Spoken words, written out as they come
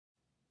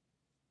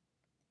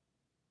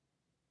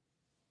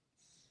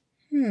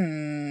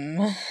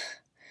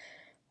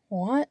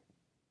What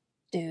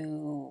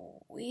do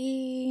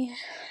we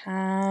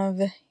have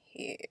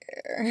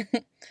here?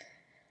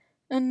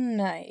 A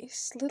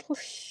nice little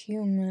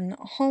human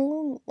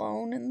all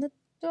alone in the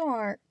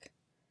dark.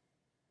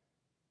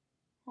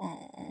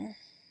 Oh,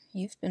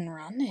 you've been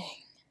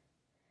running.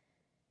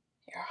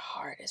 Your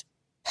heart is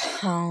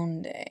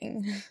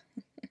pounding.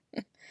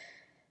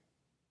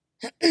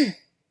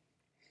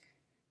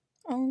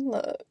 Oh,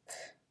 look.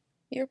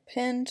 You're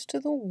pinned to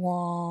the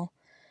wall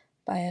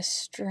by a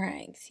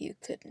strength you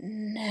could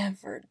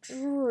never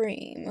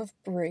dream of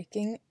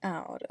breaking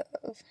out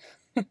of.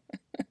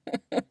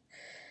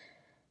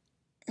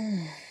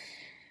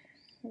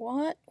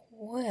 What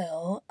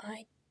will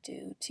I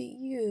do to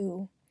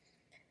you?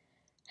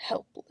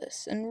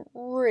 Helpless and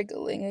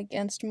wriggling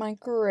against my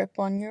grip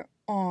on your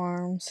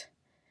arms,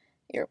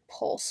 your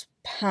pulse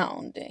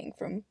pounding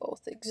from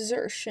both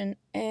exertion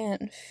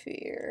and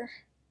fear.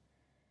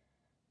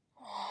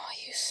 Oh,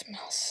 you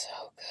smell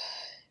so good.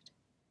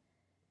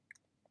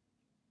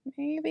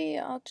 Maybe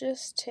I'll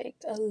just take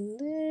a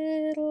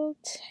little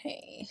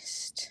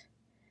taste.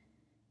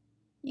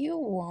 You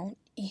won't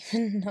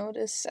even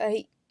notice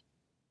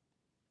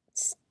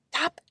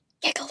Stop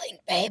giggling,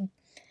 babe.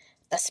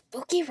 The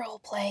spooky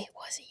roleplay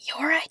was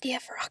your idea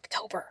for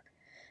October,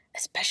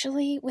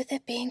 especially with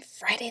it being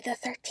Friday the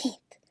 13th.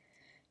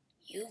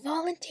 You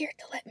volunteered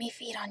to let me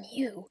feed on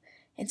you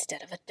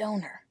instead of a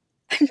donor.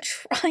 I'm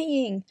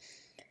trying.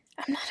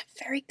 I'm not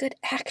a very good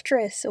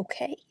actress,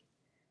 okay?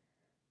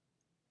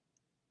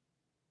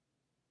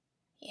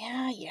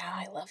 Yeah,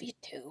 I love you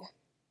too.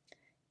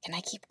 Can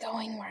I keep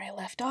going where I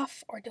left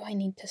off, or do I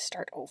need to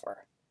start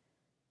over?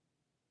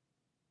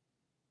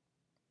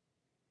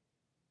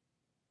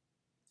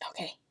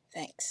 Okay,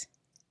 thanks.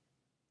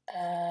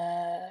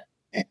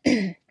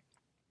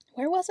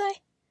 Where was I?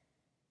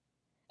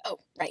 Oh,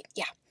 right,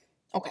 yeah.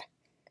 Okay.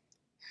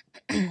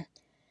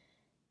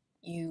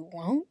 You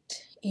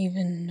won't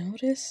even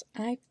notice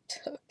I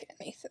took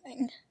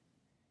anything.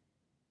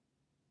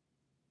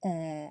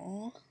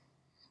 Aw,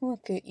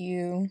 look at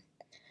you,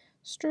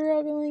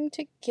 struggling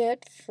to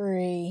get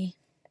free.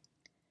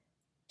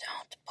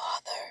 Don't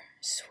bother,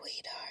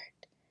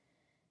 sweetheart.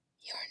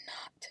 You're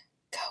not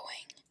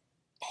going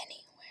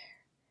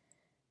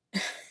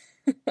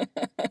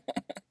anywhere.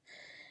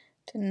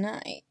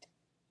 Tonight,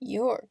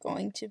 you're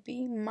going to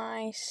be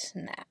my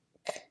snack.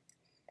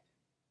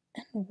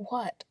 And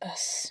what a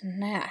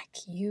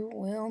snack you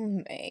will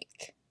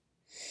make.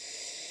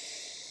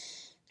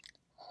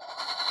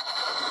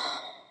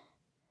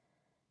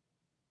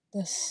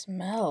 The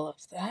smell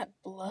of that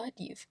blood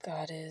you've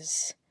got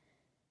is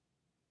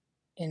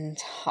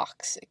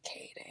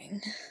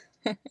intoxicating.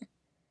 Quit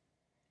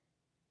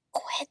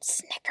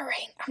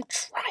snickering. I'm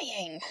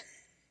trying.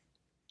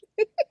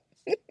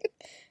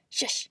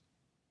 Shush.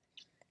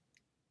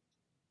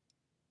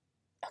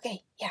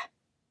 Okay, yeah,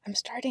 I'm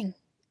starting.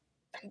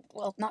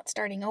 Well, not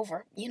starting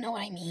over. You know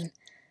what I mean.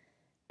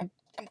 I'm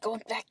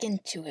going back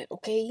into it,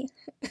 okay?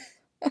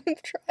 I'm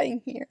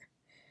trying here.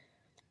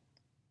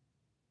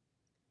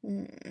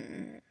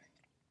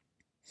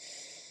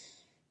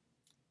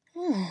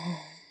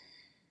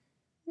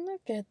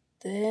 Look at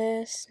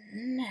this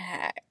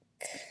neck.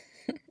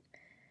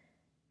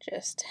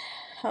 Just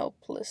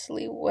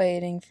helplessly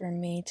waiting for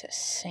me to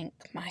sink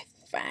my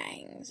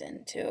fangs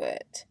into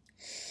it.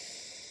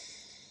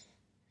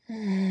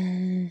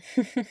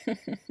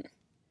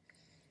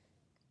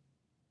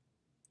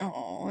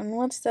 Oh, and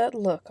what's that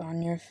look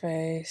on your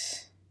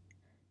face?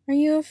 Are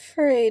you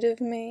afraid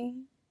of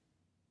me?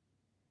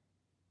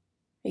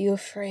 Are you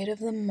afraid of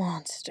the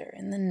monster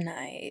in the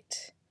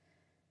night?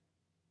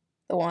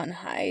 The one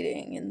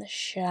hiding in the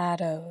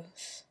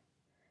shadows,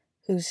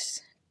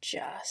 who's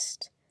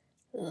just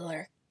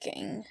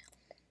lurking,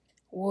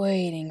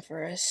 waiting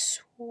for a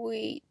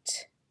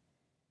sweet,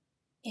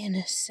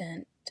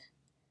 innocent,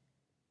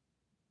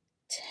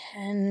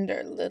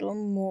 tender little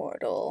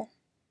mortal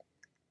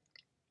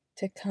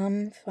to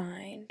come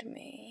find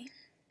me.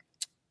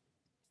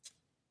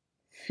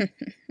 I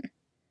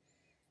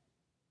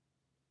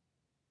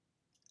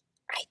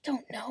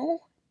don't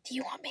know. Do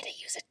you want me to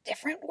use a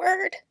different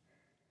word?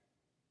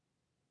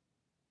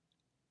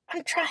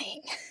 I'm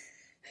trying.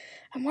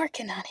 I'm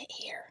working on it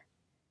here.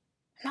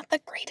 I'm not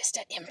the greatest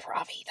at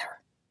improv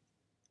either.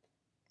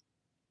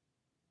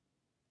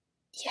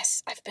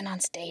 Yes, I've been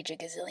on stage a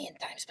gazillion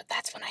times, but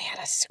that's when I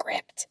had a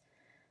script.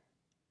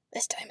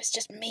 This time it's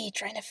just me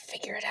trying to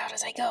figure it out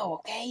as I go,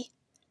 okay?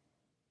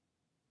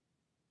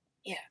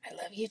 Yeah, I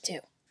love you too.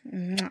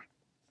 Mwah.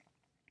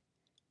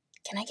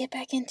 Can I get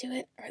back into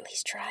it, or at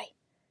least try?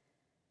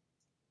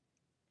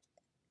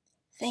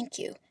 Thank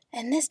you.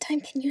 And this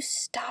time, can you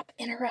stop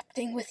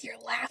interrupting with your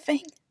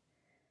laughing?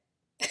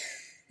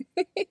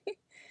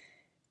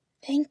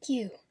 Thank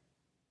you.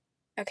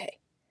 Okay,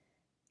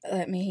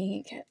 let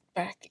me get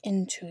back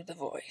into the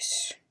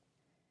voice.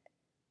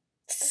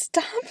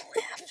 Stop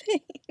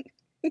laughing.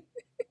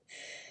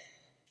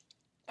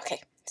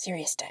 Okay,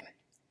 serious time.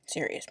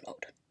 Serious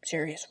mode.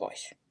 Serious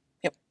voice.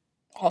 Yep,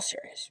 all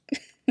serious.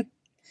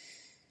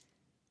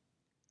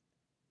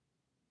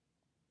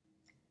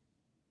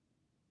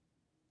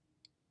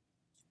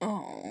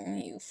 Oh,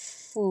 you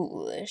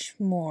foolish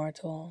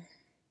mortal.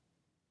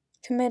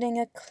 Committing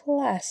a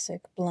classic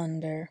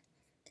blunder.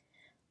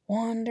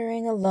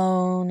 Wandering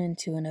alone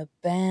into an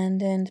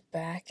abandoned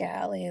back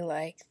alley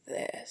like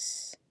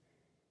this.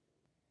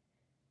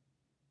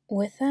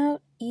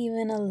 Without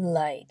even a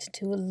light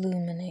to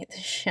illuminate the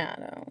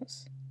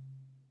shadows.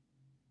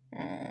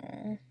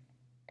 Oh,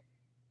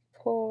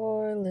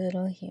 poor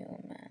little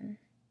human.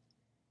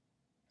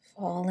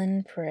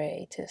 Fallen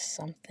prey to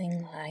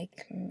something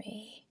like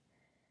me.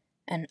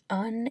 And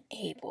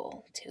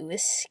unable to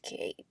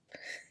escape.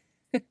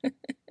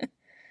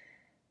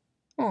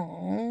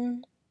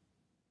 Oh,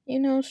 you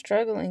know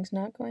struggling's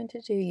not going to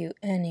do you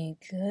any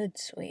good,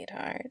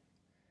 sweetheart.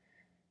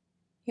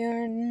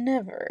 You're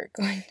never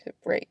going to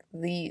break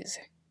these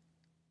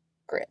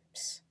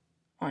grips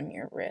on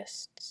your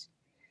wrists.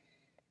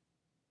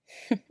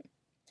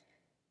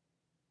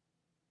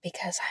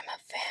 Because I'm a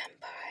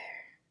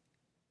vampire,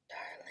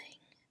 darling.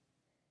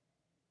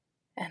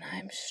 And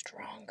I'm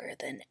stronger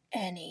than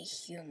any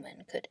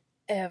human could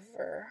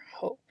ever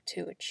hope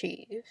to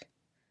achieve.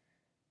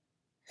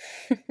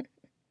 And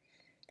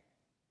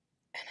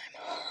I'm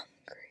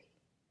hungry.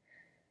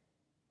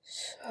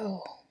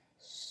 So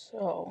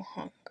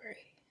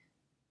hungry.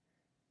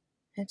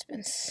 It's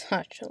been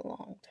such a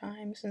long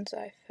time since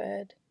I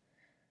fed.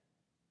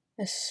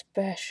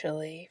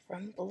 Especially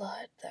from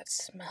blood that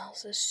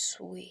smells as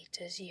sweet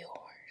as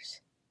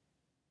yours.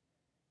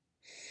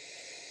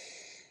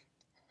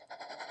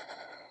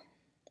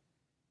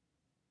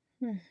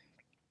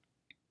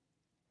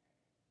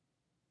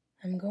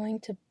 I'm going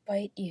to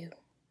bite you,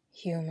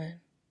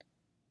 human.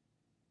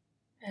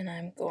 And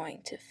I'm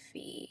going to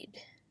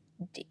feed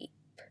deep.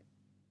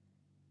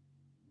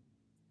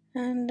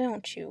 And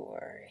don't you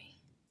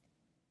worry.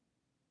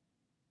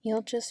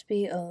 You'll just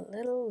be a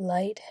little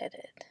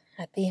lightheaded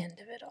at the end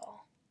of it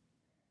all.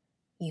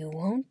 You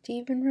won't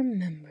even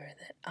remember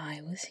that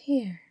I was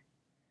here.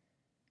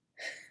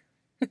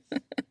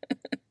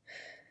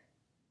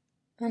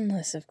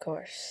 Unless, of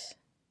course,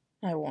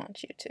 I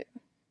want you to.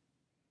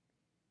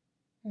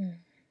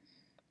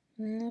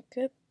 Look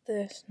at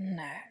this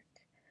neck.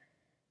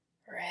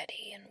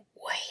 Ready and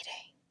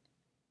waiting.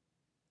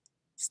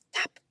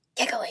 Stop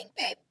giggling,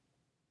 babe.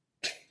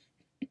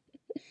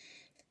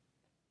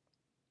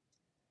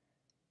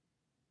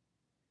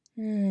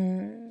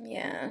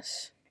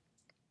 Yes.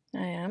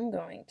 I am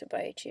going to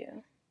bite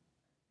you.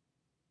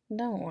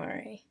 Don't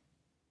worry.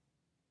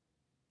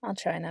 I'll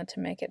try not to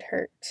make it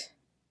hurt.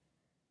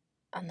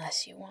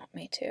 Unless you want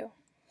me to.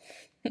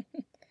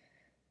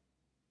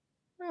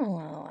 Oh,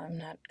 well, I'm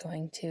not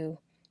going to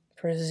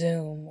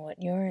presume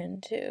what you're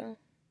into.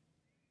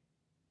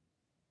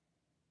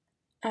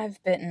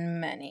 I've bitten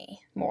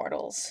many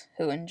mortals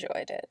who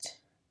enjoyed it.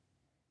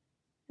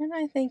 And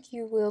I think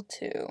you will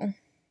too.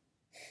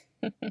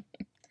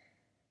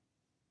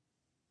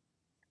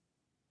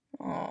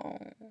 Oh,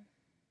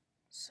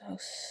 so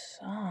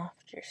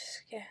soft your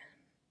skin.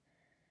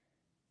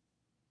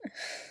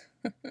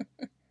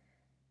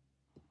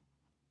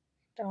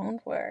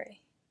 Don't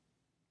worry.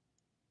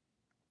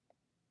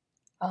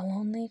 I'll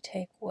only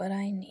take what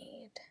I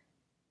need.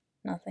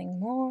 Nothing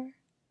more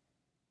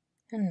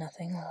and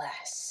nothing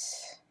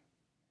less.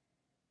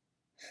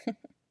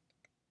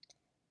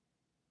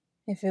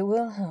 If it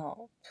will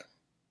help,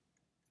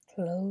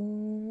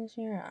 close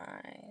your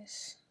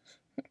eyes.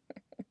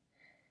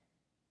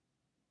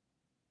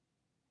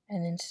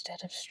 And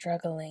instead of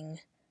struggling,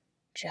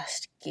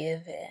 just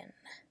give in.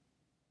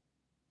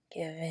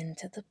 Give in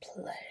to the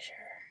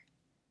pleasure.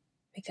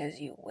 Because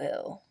you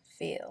will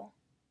feel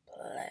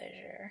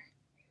pleasure.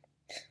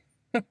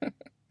 Oh,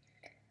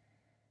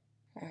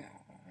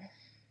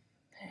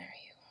 there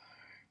you are.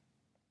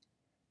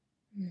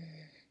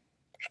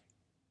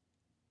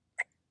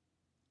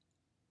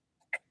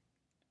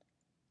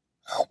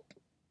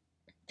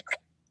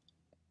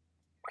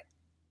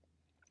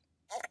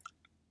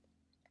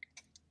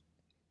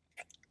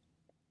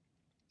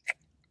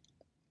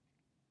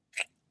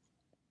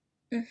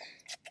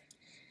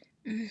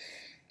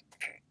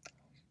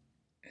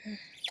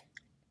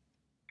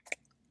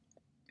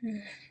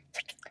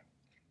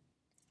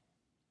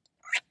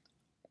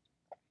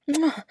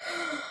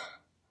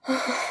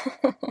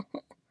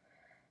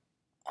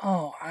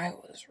 Oh, I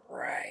was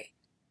right.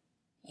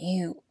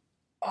 You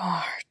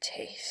are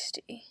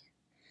tasty.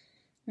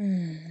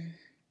 Let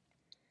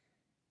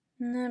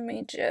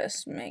me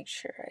just make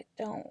sure I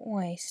don't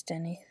waste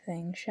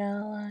anything,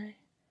 shall I?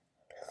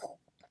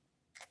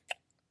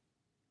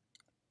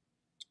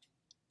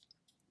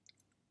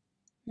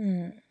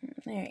 There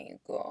you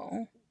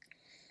go.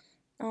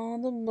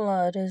 All the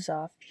blood is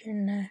off your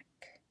neck.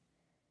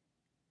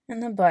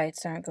 And the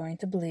bites aren't going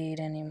to bleed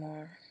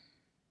anymore.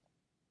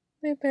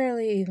 They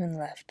barely even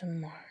left a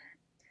mark.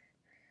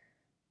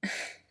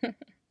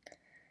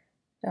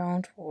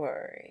 Don't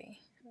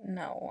worry.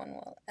 No one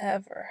will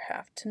ever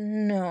have to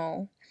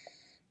know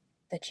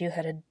that you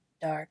had a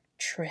dark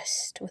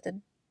tryst with a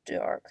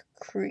dark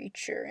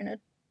creature in a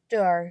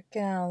dark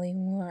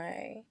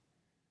alleyway.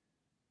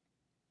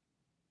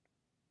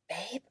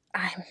 Babe,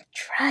 I'm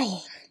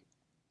trying.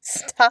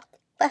 Stop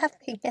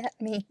laughing at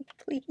me,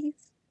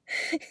 please.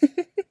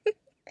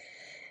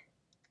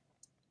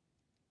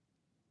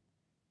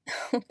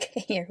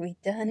 Okay, are we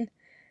done?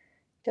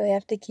 Do I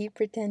have to keep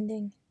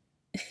pretending?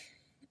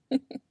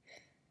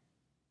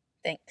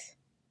 Thanks.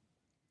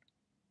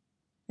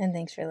 And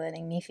thanks for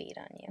letting me feed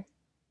on you.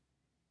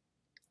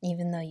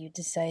 Even though you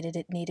decided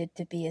it needed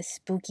to be a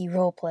spooky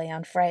roleplay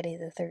on Friday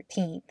the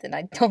 13th, and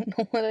I don't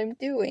know what I'm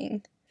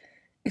doing.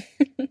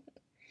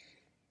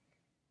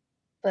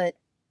 But,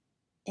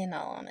 in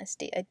all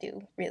honesty, I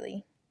do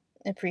really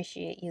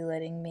appreciate you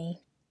letting me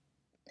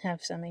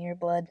have some of your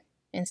blood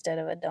instead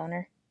of a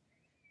donor.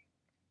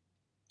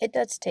 It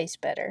does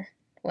taste better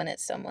when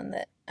it's someone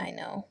that I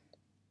know.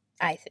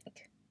 I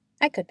think.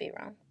 I could be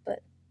wrong, but.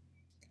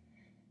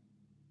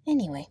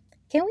 Anyway,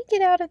 can we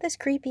get out of this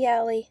creepy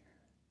alley?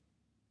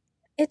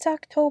 It's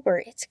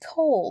October. It's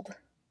cold.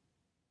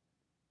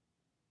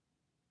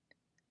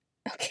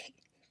 Okay.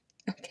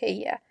 Okay,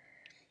 yeah.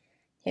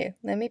 Here,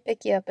 let me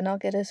pick you up and I'll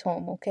get us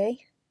home,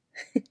 okay?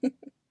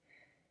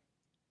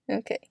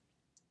 Okay.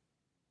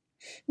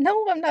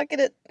 No, I'm not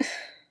gonna.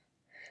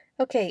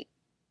 Okay,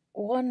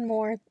 one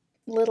more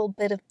little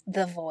bit of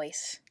the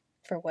voice.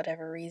 For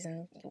whatever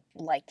reason you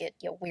like it,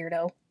 you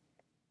weirdo.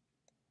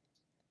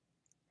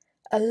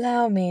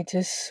 Allow me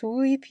to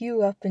sweep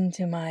you up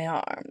into my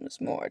arms,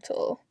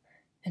 mortal,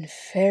 and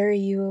ferry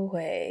you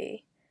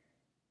away.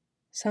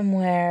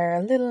 Somewhere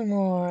a little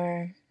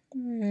more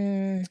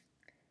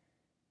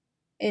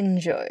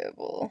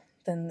enjoyable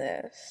than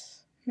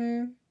this.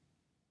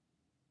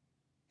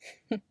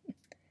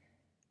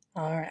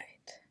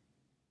 Alright,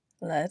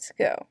 let's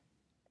go.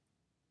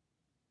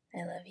 I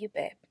love you,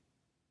 babe.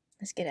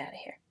 Let's get out of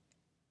here.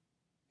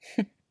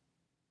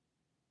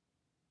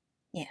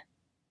 Yeah.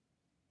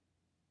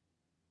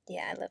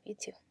 Yeah, I love you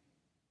too.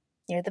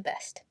 You're the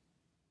best.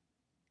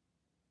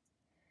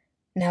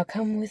 Now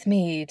come with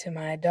me to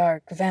my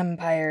dark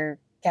vampire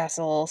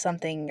castle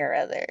something or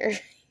other.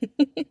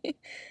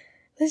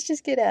 Let's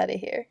just get out of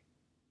here.